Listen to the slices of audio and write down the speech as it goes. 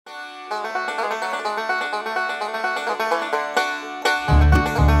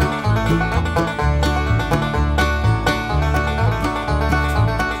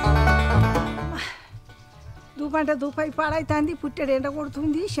దూపంటే దూపై పాడైతుంది, పుట్టెడు ఎండ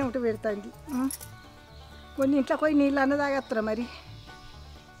కొడుతుంది, చెమట పెడుతుంది. కొన్ని ఇంట్లో పోయి నీళ్ళు అన్న తాగేస్తారా మరి?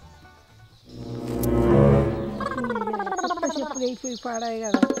 చెప్పులు అయిపోయి పాడాయి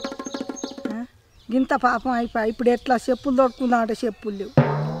కదా, గింత పాపం అయిపోయి. ఇప్పుడు ఎట్లా చెప్పులు దొరుకుతుందా అంటే చెప్పులు లేవు.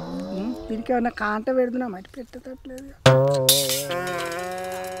 దీనికి ఏమన్నా కాంట పెడుతున్నా మరి పెట్టేటట్లేదు.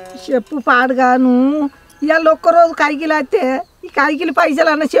 చెప్పు పాడుగాను ఇవాళ ఒక్కరోజు కైకిలు అయితే ఈ కైకిలి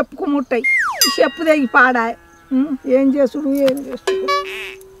పైసలు అన్న చెప్పుకు ముట్టాయి. చెప్పు తెగి పాడాయి. ఏం చేసుడు ఏం చేస్తుడు?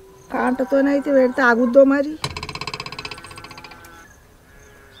 కాంటతోనైతే పెడితే ఆగుద్దో మరి.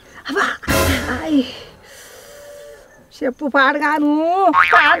 చెప్పు పాడగాను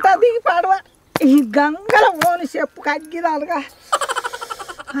కాంట దిగి పాడవా. ఈ గంగల పోను చెప్పు కగ్గిదాలుగా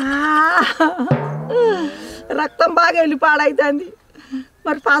రక్తం బాగా వెళ్ళి పాడైతుంది.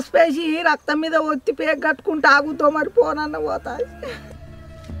 మరి పసుపు వేసి రక్తం మీద ఒత్తి పేగ కట్టుకుంటే ఆగుతో మరి పోనన్న పోతాయి.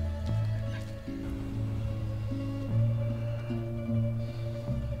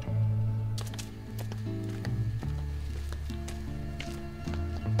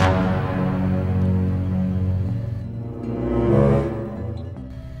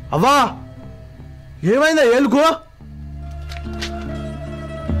 అవ్వా ఏమైందా ఏలుకో?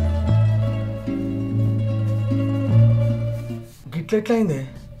 గిట్లెట్లయింది?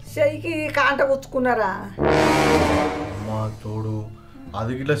 చెయ్యికి కాంట పుచ్చుకున్నారా? మా తోడు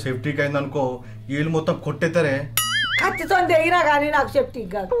అది గిట్లా సేఫ్టీకి అయింది అనుకో, ఏళ్ళు మొత్తం కొట్టేస్తారే. కత్తితో దిగినా కానీ నాకు సేఫ్టీ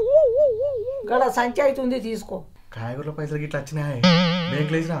కాదు. గడ సంచి అవుతుంది తీసుకో. కాయగూరల పైసలు గిట్లా వచ్చినాయి,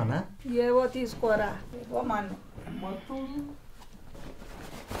 బ్యాంకులో వేసినా అన్న? ఏవో తీసుకోరా. ఏవో మన్ను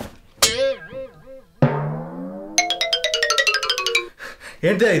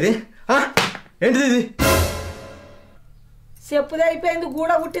ఏంటిది ఇది? ఏంటిది ఇది? చెప్పుది అయిపోయింది,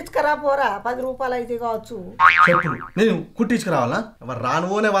 గూడ కుట్టించుకరా పోరా. 10 రూపాయలు అయితే కావచ్చు. చెప్పులు నేను కుట్టించుకురావాలా?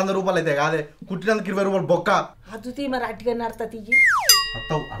 రానువోనే 100 రూపాయలు అయితే కాదే, కుట్టినందుకు 20 రూపాయలు బొక్క. అద్దుతీ మరి అట్టిగా నడత తీయి.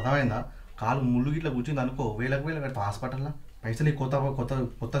 అత్తవు అర్థమైందా? కాలు ముళ్ళు గిట్లా కూర్చుంది అనుకో, వేలకు వేలు పెడతా హాస్పిటల్లో. పైసలు కొత్త కొత్త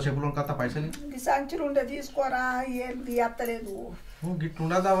కొత్త చెప్పులు కత్తా పైసలు సంచులు ఉంటే తీసుకోరా. ఏంది అత్తలేదు గిట్టు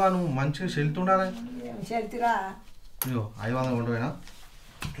ఉండదావా? నువ్వు మంచిగా చెల్తుండాలి. చెల్తిరా. ఇగో 500 ఉండవేనా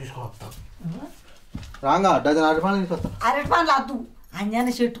తీసుకోవస్తా. రాంగా డజన్ అరటిపండ్లు తీసుకొస్తా. అరటిపండ్లు అద్దు, అంజన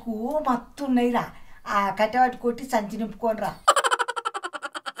చెట్టుకు మత్తు ఉన్నాయిరా. ఆ కట్టెవాటి కొట్టి సంచి నింపుకొని రా.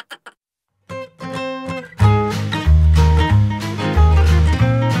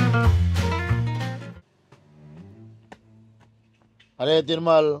 అరే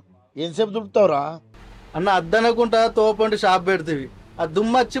తిరుమల్, ఎంతసేపు దుడుపుతావురా అన్న? అద్దనకుంటా తోపండి షాప్ పెడతావి, ఆ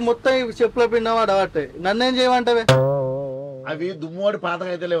దుమ్మచ్చి మొత్తం చెప్పుల పిండవాడు అవాటే. నన్నేం చేయమంటావే? అవి దుమ్మువాడి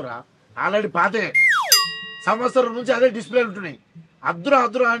పాతగా అయితే లేవురా, ఆల్రెడీ పాతే. సంవత్సరం నుంచి అదే డిస్ప్లే ఉంటున్నాయి. అద్దురా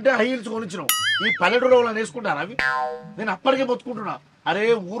అద్దురా అంటే హై హీల్స్ కొనిచ్చినావు. ఈ పల్లెటూరు వాళ్ళని వేసుకుంటారా అవి? నేను అప్పటికే మొత్తుకుంటున్నా. అరే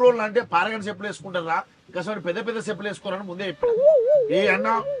ఊరోళ్ళు అంటే పారగని చెప్పులు వేసుకుంటారా, ఇంకా పెద్ద పెద్ద చెప్పులు వేసుకోరని ముందే చెప్పిన. ఏ అన్న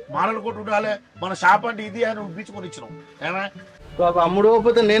మాడలు కొట్టు ఉండాలి, మన షాప్ అంటే ఇది అని ఉబ్బించుకొని ఇచ్చినావు. ఏమే అమ్ముడు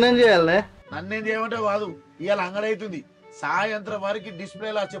పోతే నేనేం చేయాలనే? నన్నేం చేయమంటే కాదు, ఇవాళ అంగడైతుంది. సాయంత్రం వరకు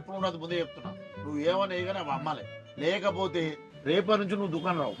డిస్ప్లేలా చెప్పులు ఉన్నది ముందే చెప్తున్నా. నువ్వు ఏమన్నా ఇక అవి అమ్మాలి, లేకపోతే రేపటి నుంచి నువ్వు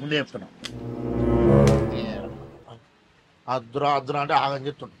దుకాణం రావు ముందే చెప్తున్నా. అద్దురా అద్దురా అంటే ఆగని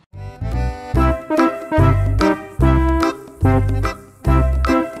చెప్తున్నా.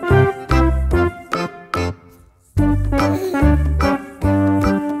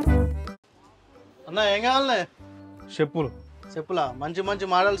 అన్న ఏం కావాలనే? చెప్పులు. చెప్పులా? మంచి మంచి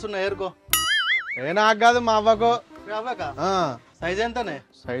మోడల్స్ ఉన్నాయి, ఏరుకో. ఏ నాకు కాదు, మా అవ్వకో. అవ్వక సైజ్ ఎంతనే?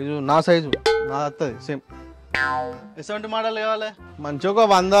 సైజు నా సైజు నా వస్తుంది సేమ్. ఎటువంటి మోడల్ కావాలి? మంచి ఒక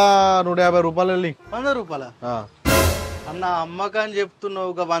 100-150 రూపాయలు వెళ్ళి. 100 రూపాయల అన్న? అమ్మకని చెప్తున్నావు,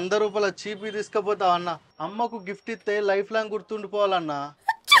 ఒక 100 రూపాయల చీపీ తీసుకపోతావు అన్న. అమ్మకు గిఫ్ట్ ఇస్తే లైఫ్ లాంగ్ గుర్తుండిపోవాలన్నా.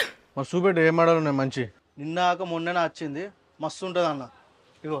 మరి చూపెట్టు ఏ మోడల్ ఉన్నాయి మంచి. నిన్నాక మొన్ననే వచ్చింది, మస్తు ఉంటుంది అన్న.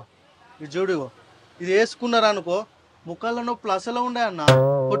 ఇగో ఇది చూడు, ఇగో ఇది వేసుకున్నారు అనుకో ముఖాల్లో నొప్పులు అసలు ఉండే అన్న.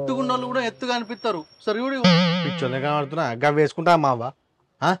 పొట్టుకున్న వాళ్ళు కూడా ఎత్తుగా అనిపిస్తారు. సరే చూడు, పిచ్చోళ్ళే కనబడుతున్నా, అగ్గ వేసుకుంటా మా అవ్వ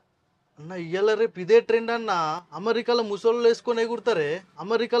అన్న. ఇయ్యాల రేపు ఇదే ట్రెండ్ అన్న. అమెరికాలో ముసోళ్ళు వేసుకొని ఎగురుతారే,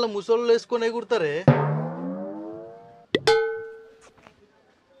 అమెరికాలో ముసోళ్ళు వేసుకొని ఎగురుతారే.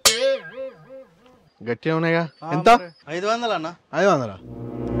 గట్టిగా ఉన్నాయిగా. ఎంత? 500 అన్న. 500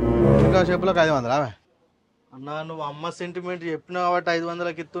 ఇంకా చెప్పులకు 500 అన్న? నువ్వు అమ్మ సెంటిమెంట్ చెప్పినావు కాబట్టి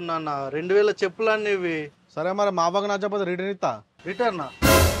 500కి ఇస్తున్నా అన్న. 2000 చెప్పులు అన్న ఇవి. సరే మరి మా అవ్వకు నచ్చకపోతే రిటర్న్ ఇస్తా. రిటర్న్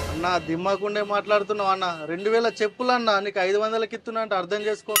అన్న? దిమ్మకుండే మాట్లాడుతున్నావు అన్న. 2000 చెప్పులు అన్న, నీకు 500కి ఇస్తున్నా అంటే అర్థం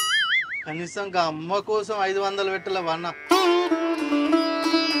చేసుకో. కనీసం అమ్మ కోసం 500 పెట్టలేవా అన్న?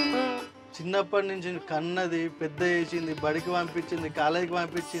 చిన్నప్పటి నుంచి కన్నది, పెద్ద చేసింది, బడికి పంపించింది, కాలేజీకి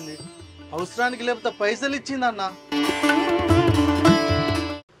పంపించింది, అవసరానికి లేకపోతే పైసలు ఇచ్చింది అన్న.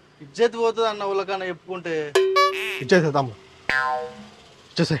 ఇజ్జత్ పోతుంది అన్న వాళ్ళకన్నా చెప్పుకుంటే. ఇచ్చేసే తమ్ముడు,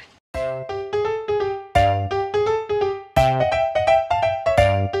 ఇచ్చేసే.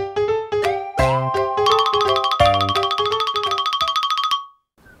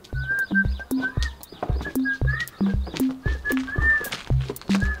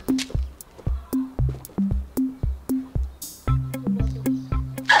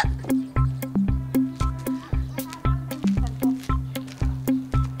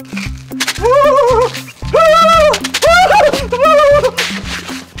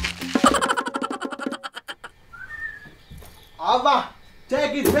 అవ్వా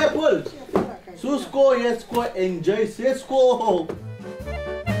టేక్ ఇట్ పేపుల్ చూసుకో వేసుకో ఎంజాయ్ చేసుకో.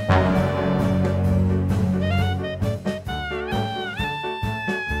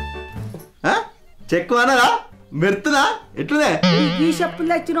 చెక్కు అనరా మెరుతున్నా ఎట్లునే ఈ చెప్పులు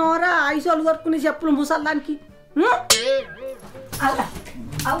తెచ్చినవరా ఐసోలు దొరుకునే చెప్పులు ముసల్దానికి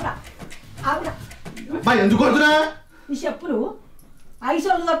అవునా అవునా ఎందుకు కొడుతున్నా ఈ చెప్పులు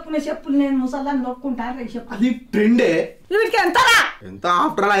ఐసోలు దొరుకునే చెప్పులు నేను ముసల్దాన్ని దొరుకుంటాను. ఈ చెప్పులు అది ట్రెండే. వీటికి ఎంతరా? ఎంత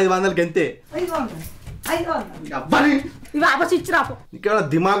ఆఫ్టర్ 500కి ఎంతే. 500 అబ్బాయి ఇవి ఆపసి ఇచ్చిరాపు. ఇక్కడ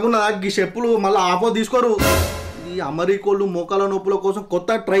దిమాగ్ ఉన్నదా ఈ చెప్పులు మళ్ళీ ఆపో తీసుకోరు. ఈ అమెరికోళ్ళు మోకాల నొప్పుల కోసం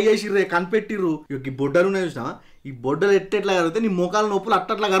కొత్త ట్రై చేసిర్రే కనిపెట్టిర్రు. ఈ బొడ్డలు ఉన్నాయి చూసినా, ఈ బొడ్డలు ఎట్టెట్లా కరుగుతాయి, నీ మోకాల నొప్పులు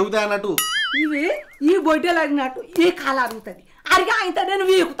అట్టట్లా కరుగుతాయి అన్నట్టు. ఇవి ఈ బొడ్డలు అడిగినట్టు ఈ కాలు అరుగుతుంది. అడిగి ఆయన నేను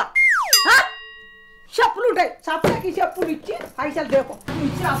వీకుతా. చెప్పులు ఉంటాయి, చప్పకి చెప్పులు ఇచ్చి పైసలు దేకో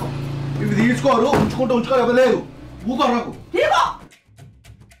ఇచ్చి రాకు. ఇవి తీసుకోరు, ఉంచుకోరు లేదు ఊకోరు నాకు.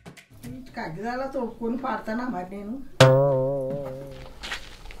 కగ్గిదాల తోడుకొని పాడతానా మరి నేను.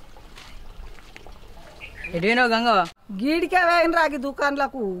 ఎటేనో గంగవ్వ గీడికే వేయను రాగి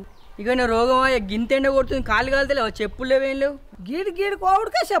దుకాన్లకు. ఇక నేను రోగం గింతెండ కొడుతుంది, కాలు కాలుతలేవు, చెప్పులు లేవేం లేవు. గీడి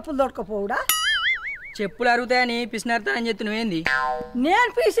కోవుడికే చెప్పులు దొరకపోవుడా? చెప్పులు అరుగుతాయని పిసినారుతానని చెప్తు నువ్వేంది?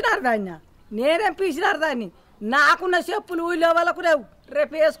 నేను పీసినారు దాన్ని, నేనేం పీసినారు దాన్ని. నాకున్న చెప్పులు లెవెలకు లేవు,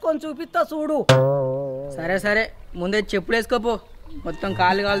 రేపు వేసుకొని చూపిస్తా చూడు. సరే సరే ముందే చెప్పులు వేసుకోపో, మొత్తం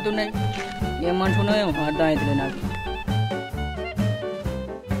కాళ్ళు కాలుతున్నాయి. ఏం మనుషున్నాయేమో అర్థం అవుతుంది నాకు.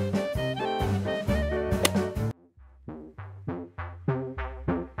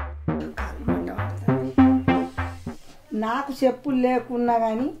 నాకు చెప్పులు లేకున్నా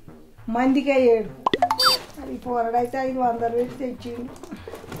కానీ మందికే ఏడు. అది పొరడైతే 500 పెట్టి తెచ్చిండు.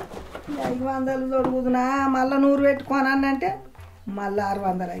 500 దొడుకుతున్నా మళ్ళీ 100 పెట్టుకోనంటే మళ్ళీ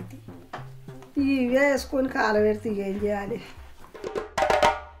 600 అయితే ఇవి వేసుకొని కాల పెడితే ఏం చేయాలి?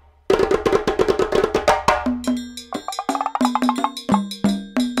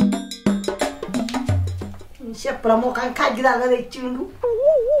 చెప్పుల ముఖానికి అగ్గిదాగా తెచ్చిండు.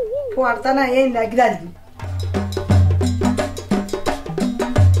 పడతానా ఏంది అగ్గిదానికి?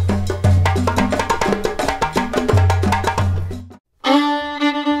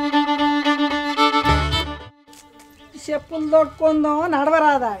 చెప్పులు తొడుకుందాం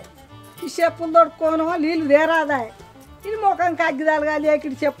నడవరాదా? ఈ చెప్పులు తొడుకోను నీళ్ళు వేరాదా? ఇది ముఖానికి అగ్గిదాలుగా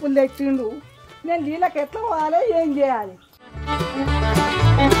లేకిడి చెప్పులు తెచ్చిండు. నేను నీళ్ళకి ఎట్లా పోవాలి, ఏం చేయాలి?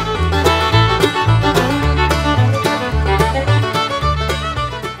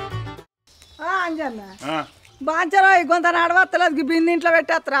 అంజన్న బాంచరా కొంత నడవత్తలేదు, బింది ఇంట్లో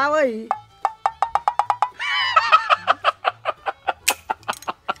పెట్టేస్త రాబోయి.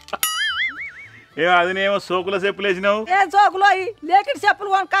 అదినేమో సోకుల చెప్పులు వేసినావు. ఏ సోకులు అయ్యి లేకిడి చెప్పులు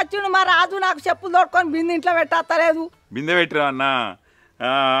కొనుకొచ్చిండు. మా రాజు నాకు చెప్పులు తోడుకొని బింది ఇంట్లో పెట్టేస్తలేదు. బిందె పెట్టిరా అన్న,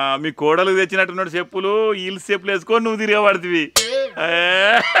 మీ కోడలు తెచ్చినట్టున్నాడు చెప్పులు, హీల్స్ చెప్పులు వేసుకొని నువ్వు తిరగబడుతుంది.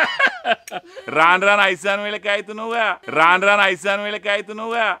 రాను రాను 5 వేలకి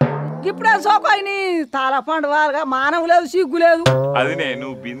అవుతున్నావుగా, ఇప్పుడే సోకోని తాళ పండుగగా మానవు లేదు, సిగ్గు లేదు. అదినే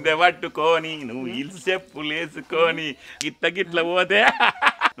నువ్వు బిందె పట్టుకొని నువ్వు హీల్స్ చెప్పులు వేసుకొని గిట్ల పోతే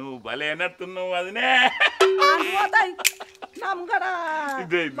నువ్వు భలే నడుతున్నావు. అదినే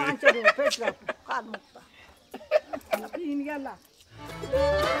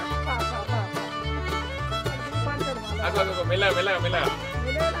మెల్లగా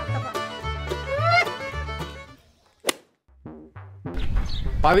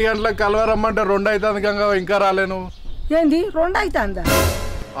 10 గంటలకు కలవరమ్మంటే 2 అవుతుంది గంగవ్వ, ఇంకా రాలేను. ఏంది 2 అవుతుందా?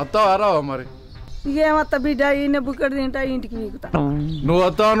 వస్తావా రావా మరి? ఇకేమత్త బిడ్డ ఈయన బుక్కడి తింటా ఇంటికి వీకుతా. నువ్వు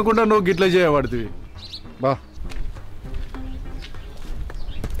వస్తావు అనుకుంటా నువ్వు గిట్ల చేయబడుతుంది. బా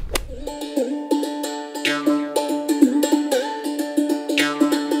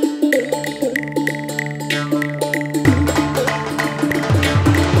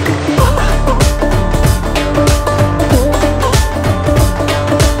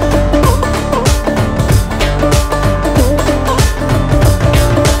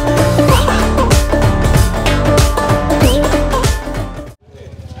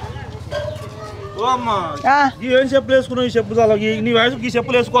ఏం చెప్పులు వేసుకున్నావు? ఈ చెప్పు చాలా నీ వయసుకి ఈ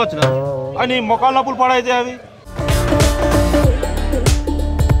చెప్పులు వేసుకోవచ్చు అని మొక్కల నొప్పులు పడైతే అవి.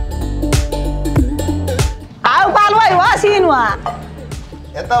 ఆవు పాలు పోయివా సీనువా?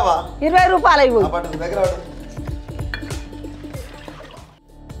 ఎంతవా? 20 రూపాయలు ఇవ్వు. దగ్గర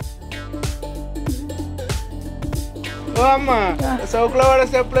అమ్మ చౌకులో పడే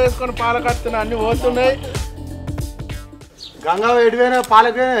చెప్పులు వేసుకొని పాల కడుతున్నా అన్ని పోతున్నాయి. గంగవ్వ ఎడిపోయినా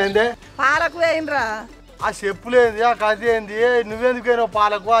పాలకు ఏందే? పాలకు వేయినరా. ఆ చెప్పులు ఏంది, ఆ కది ఏంది, నువ్వెందుకు పోయినావు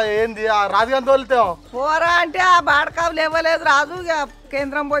పాలకు? ఏంది ఆ రాజుగాని తోలుతావు? పోరా అంటే ఆ బాడకావులు ఇవ్వలేదు రాజు, ఇక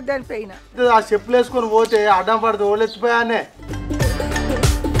కేంద్రం పోతే పోయినా. ఆ చెప్పులు వేసుకొని పోతే అడ్డం పడితే ఓళ్ళెత్తిపోయానే.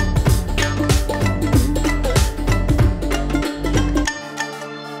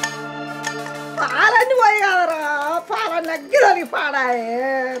 పాలన్నీ పోయి కదరా, పాలన్నీ నగ్గిదని పాడాయే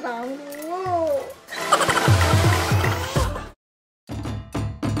రాముడు.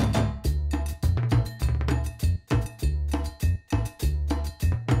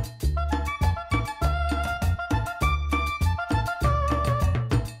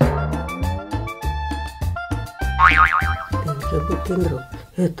 పుట్టిండ్రు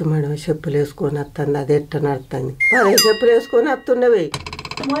ఎత్తు మేడం చెప్పులు వేసుకొని వస్తుంది, అది ఎట్ట నడుతుంది. అదే చెప్పులు వేసుకొని వస్తున్నవి.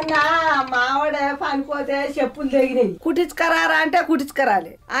 మొన్న మావాడే పనిపోతే చెప్పులు తెగినాయి, కుట్టించుకరారా అంటే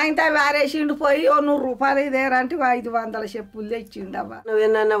కుట్టించుకరాలి. ఆయన వారేసిండు పోయి 100 రూపాయలు ఇదేరంటే 500 చెప్పులు తెచ్చిండవ్వ.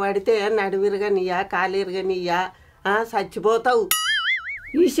 నువ్వేనన్నా పడితే నడువిరగనియా కాలిరగనియా చచ్చిపోతావు.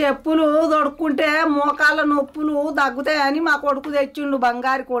 ఈ చెప్పులు దొడుక్కుంటే మోకాళ్ళ నొప్పులు తగ్గుతాయని మా కొడుకు తెచ్చిండు,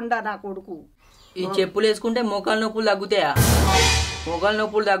 బంగారు కొండ నా కొడుకు. ఈ చెప్పులు వేసుకుంటే మోకాళ్ళ నొప్పులు తగ్గుతాయా? మోకాళ్ళ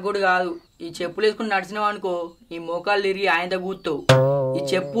నొప్పులు తగ్గుడు కాదు, ఈ చెప్పులు వేసుకుని నడిచినావు అనుకో ఈ మోకాళ్ళు తిరిగి ఆయన కూర్తావు. ఈ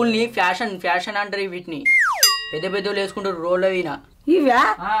చెప్పుల్ని ఫ్యాషన్ ఫ్యాషన్ అంటారు, వీటిని పెద్ద పెద్దలు వేసుకుంటారు రోడ్ల వీనా. ఇవా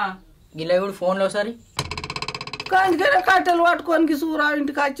గిల్ల కూడా ఫోన్లో ఒకసారి కందుకనే కట్టెలు పట్టుకోనికి సూరా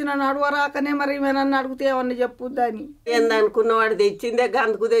ఇంటికి వచ్చిన నడవరాకనే మరి ఏమన్నా అడిగితే ఏమన్నా చెప్పుద్దని. ఏందనుకున్నవాడు తెచ్చిందే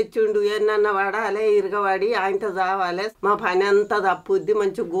గందుకు తెచ్చిండు. ఏమన్నా వాడాలి ఇరగవాడి ఆయనతో చావాలి, మా పని అంతా తప్పుద్ది,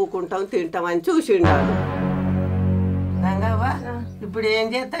 మంచిగా గూకుంటాం తింటామని చూసిండాడు. గంగవ్వ ఇప్పుడు ఏం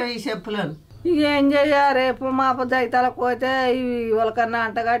చేస్తావు ఈ చెప్పులను? ఇక ఏం చెయ్యా, రేపు మా దైతాలకు పోతే ఇవి వాళ్ళకన్నా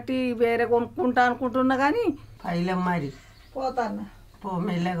అంటగట్టి వేరే కొనుక్కుంటా అనుకుంటున్నా కానీ పైలం మరి పోతాను. పో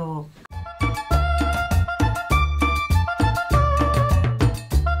మెల్లగా పో.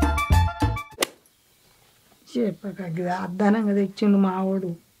 చెప్పుల కగ్గిద అద్దానంగా తెచ్చిండు మావాడు,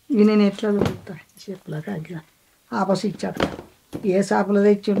 ఇవి నేను ఎట్లా దొరుకుతా? చెప్పుల కగ్గిద ఆపస్ ఇచ్చాక ఏ షాపులో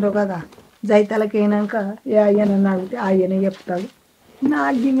తెచ్చిండో కదా, జైతాలకు అయినాక ఏ అయ్యనని అడిగితే అయ్యనే చెప్తాడు. నా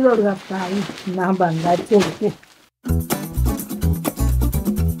గిన్నె దొరకస్తాయి నా బంగారు కొడుకు.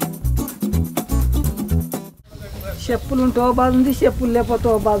 చెప్పులు ఉంటే ఓ బాధ ఉంది, చెప్పులు లేకపోతే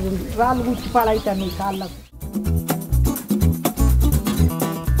ఓ బాధ ఉంది. రాళ్ళు గుచ్చి పడైతాను ఈ కాళ్ళకు.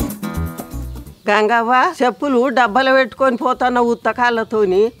 గంగవ్వ చెప్పులు డబ్బాలు పెట్టుకొని పోతాను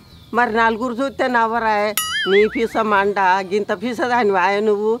ఉత్తకాళ్ళతోని, మరి నలుగురు చూస్తే నవ్వరాయ్. నీ పీస మండ గింత పీస దాని వాయ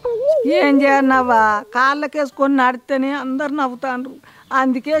నువ్వు. ఏం చేయన్నవ్వా, కాళ్ళకేసుకొని నడితేనే అందరు నవ్వుతాండ్రు,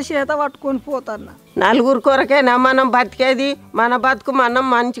 అందుకే చేత పట్టుకొని పోతాన్నా. నలుగురు కొరకేనా మనం బతికేది? మన బతుకు మనం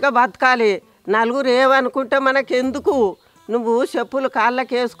మంచిగా బతకాలి. నలుగురు ఏమనుకుంటే మనకెందుకు? నువ్వు చెప్పులు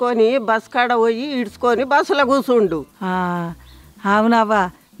కాళ్ళకి వేసుకొని బస్ కాడ పోయి ఇడ్చుకొని బస్సులో కూర్చుండు. అవునవ్వా,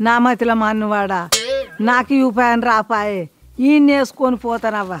 నా మతిలో మన్నువాడా, నాకు ఈ ఉపాయం రాపాయే, ఈయన వేసుకొని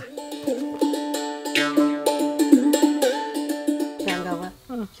పోతానవ్వా.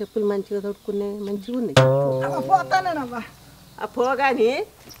 చెప్పులు మంచిగా దొరుకున్నాయి, మంచిగా ఉంది. పోతానేనవ్వా. పోగాని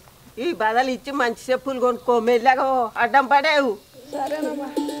ఈ బదలు ఇచ్చి మంచి చెప్పులు కొనుక్కో, మెల్లగా అడ్డం పడేవు. సరేనవ్వా.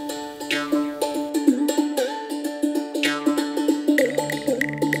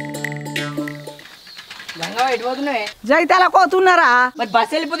 జైతాల పోతున్నారా? మరి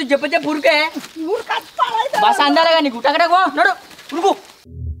బస్సు వెళ్ళిపోతే చెప్పు ఉరికే బస్ అందాలే కానీ గుట్టకడే నడు ఉరుకు.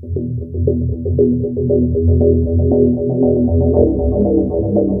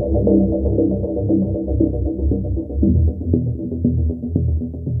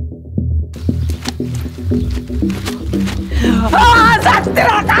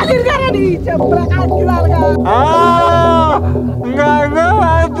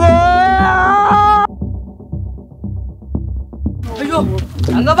 అయ్యో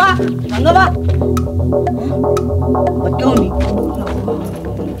గంగవ్వ గంగవ్వ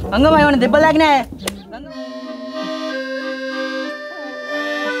గంగవ్వ ఏమన్నా దెబ్బలు తాకినాయి?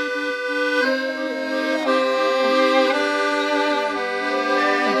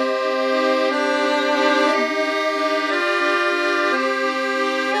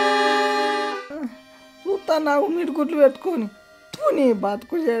 చూస్తాను మిడుకుట్లు పెట్టుకొని నీ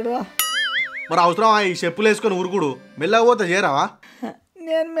బతుకు చేయడా. మరి అవసరం ఈ చెప్పులు వేసుకొని ఉరుకుడు, మెల్లగా పోతే చేరావా?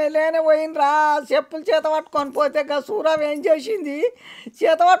 నేను మెల్లగానే పోయినరా చెప్పులు చేత పట్టుకొని పోతే సూరవ్ ఏం చేసింది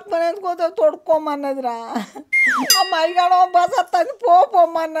చేత పట్టుకొని ఎందుకోతే తొడుక్కోమన్నదిరా అమ్మాయిగాడో బస్ వస్తుంది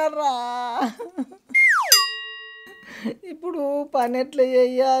పోమన్నారా ఇప్పుడు పని ఎట్లా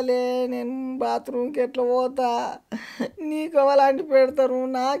చెయ్యాలి నేను బాత్రూమ్కి ఎట్లా పోతా నీకు ఎవలాంటి పెడతారు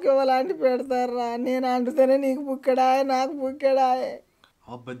నాకు ఎవలాంటి పెడతారా నేను అంటుతేనే నీకు బుక్కెడాయే నాకు బుక్కెడాయే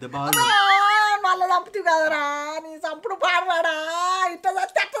మళ్ళీ చంపుతావు కదరా నీ చంపుడు పాడవాడా ఇట్లా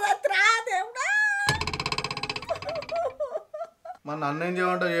చచ్చిరా దేవుడా మన నన్ను ఏం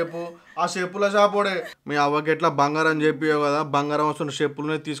చేయమంటావు చెప్పు ఆ చెప్పుల షాపోడే మీ అవ్వకి ఎట్లా బంగారం చెప్పావు కదా బంగారం వస్తున్న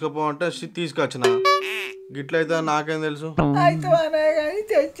చెప్పులు తీసుకుపోమంటే తీసుకొచ్చిన గిట్లయితే నాకేం తెలుసు అయితే అనే కానీ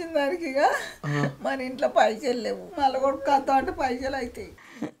తెచ్చిన దానికి ఇక మన ఇంట్లో పైసలు లేవు మళ్ళీ కొడుకు అంటే పైసలు అవుతాయి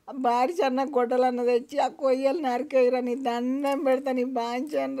బాడి చిన్న గొడ్డలు అన్న తెచ్చి ఆ కొయ్యలు నరికేయరా నీ దండం పెడతా నీ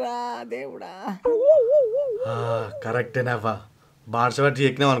బాంచను రా దేవుడా కరెక్టేనావా బాడ్స బట్టి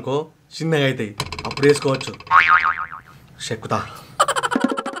ఎక్కినావు అనుకో చిన్నగా అవుతాయి అప్పుడు వేసుకోవచ్చు చెక్కుతా